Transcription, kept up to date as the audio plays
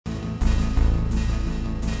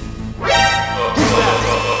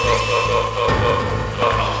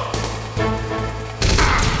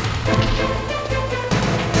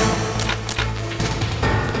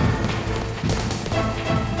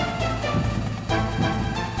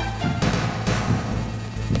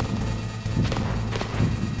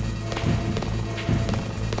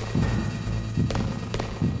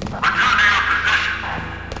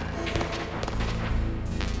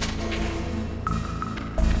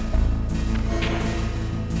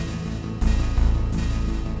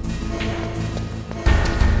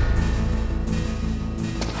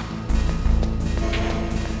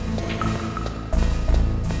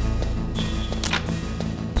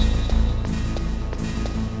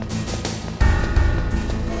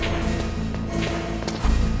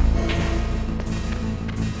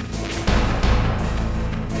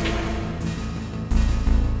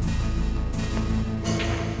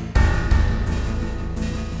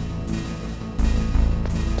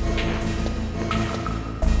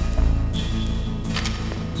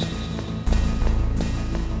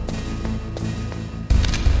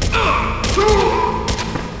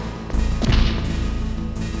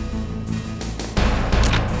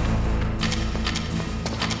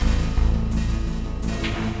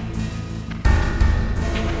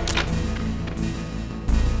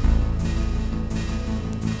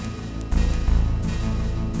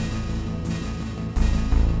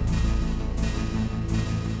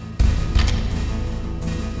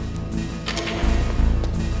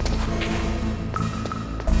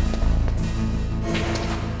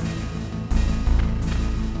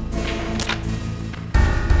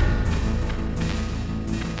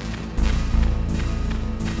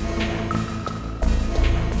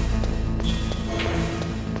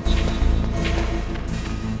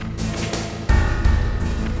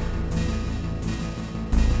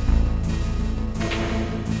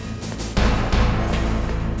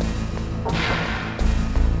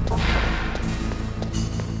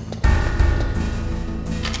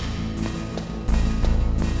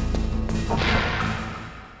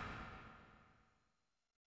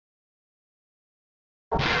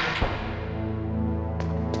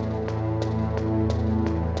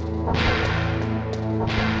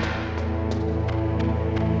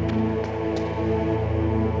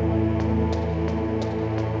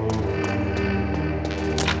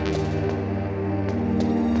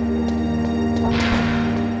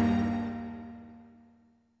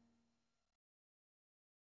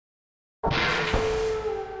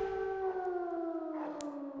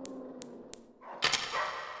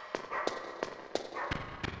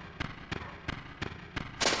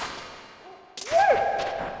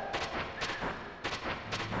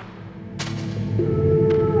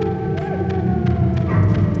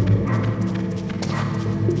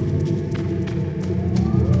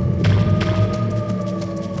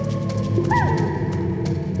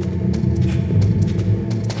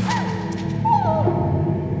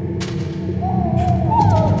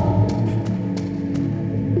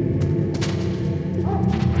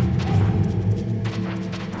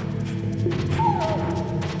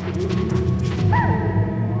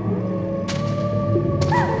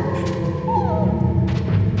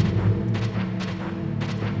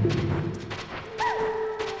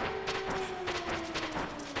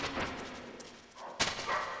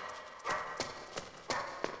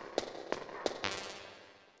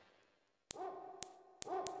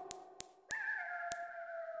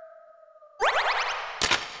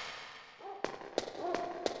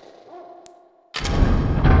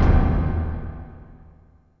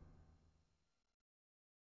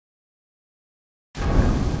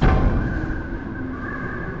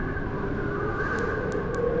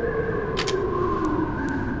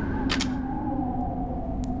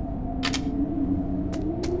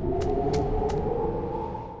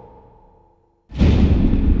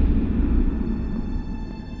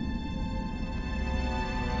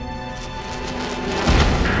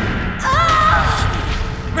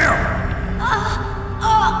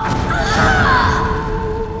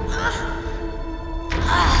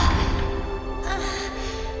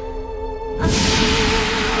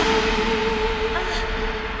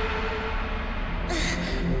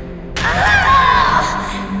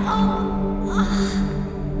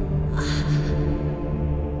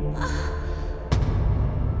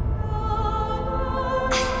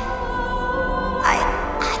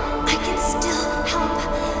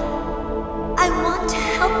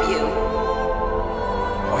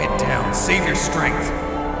Save your strength.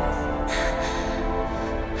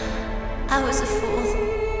 I was a fool.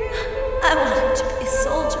 I wanted to be a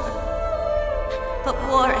soldier. But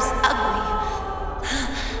war is ugly.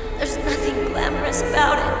 There's nothing glamorous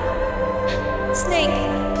about it. Snake,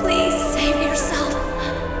 please save yourself.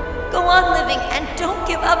 Go on living and don't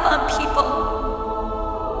give up on people.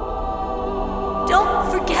 Don't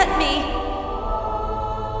forget me.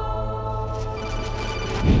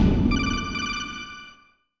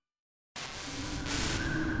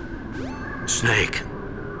 Snake,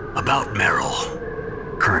 about Meryl.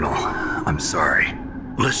 Colonel, I'm sorry.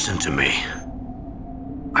 Listen to me.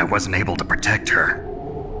 I wasn't able to protect her.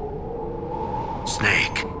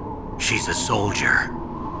 Snake, she's a soldier.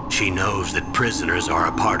 She knows that prisoners are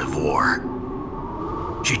a part of war.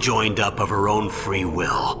 She joined up of her own free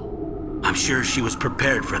will. I'm sure she was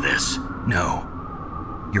prepared for this. No,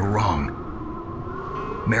 you're wrong.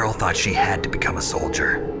 Meryl thought she had to become a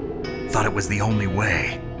soldier. Thought it was the only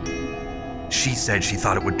way. She said she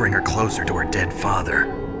thought it would bring her closer to her dead father.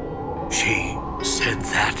 She said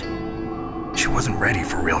that? She wasn't ready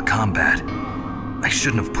for real combat. I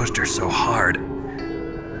shouldn't have pushed her so hard.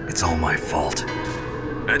 It's all my fault.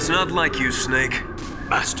 It's not like you, Snake.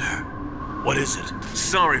 Master, what is it?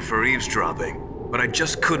 Sorry for eavesdropping, but I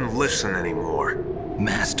just couldn't listen anymore.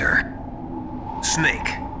 Master.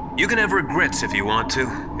 Snake, you can have regrets if you want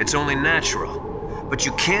to. It's only natural. But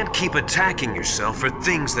you can't keep attacking yourself for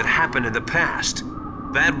things that happened in the past.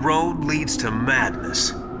 That road leads to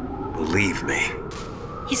madness. Believe me.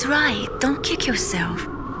 He's right. Don't kick yourself.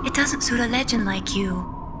 It doesn't suit a legend like you.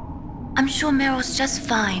 I'm sure Meryl's just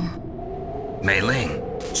fine. Mei Ling.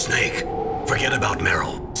 Snake, forget about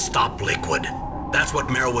Meryl. Stop Liquid. That's what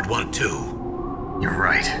Meryl would want too. You're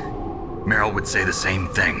right. Meryl would say the same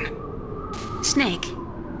thing. Snake.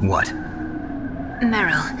 What?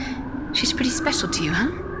 Meryl. She's pretty special to you,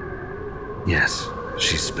 huh? Yes,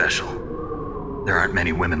 she's special. There aren't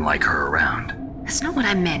many women like her around. That's not what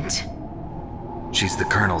I meant. She's the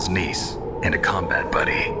Colonel's niece and a combat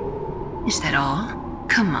buddy. Is that all?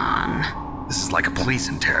 Come on. This is like a police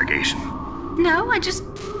interrogation. No, I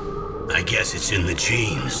guess it's in the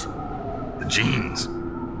genes. The genes?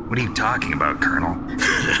 What are you talking about, Colonel?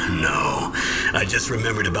 No, I just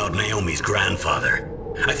remembered about Naomi's grandfather.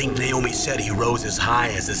 I think Naomi said he rose as high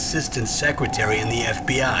as assistant secretary in the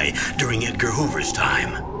FBI during Edgar Hoover's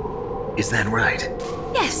time. Is that right?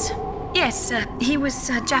 Yes. Yes, he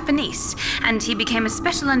was Japanese, and he became a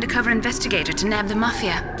special undercover investigator to nab the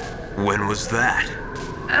mafia. When was that?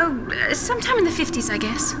 Oh, sometime in the 50s, I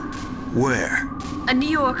guess. Where? New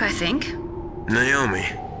York, I think. Naomi,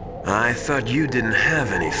 I thought you didn't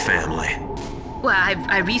have any family. Well,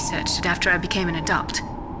 I researched it after I became an adult.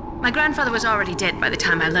 My grandfather was already dead by the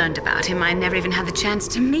time I learned about him. I never even had the chance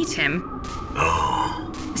to meet him.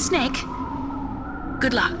 Oh. Snake,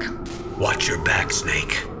 good luck. Watch your back,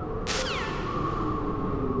 Snake.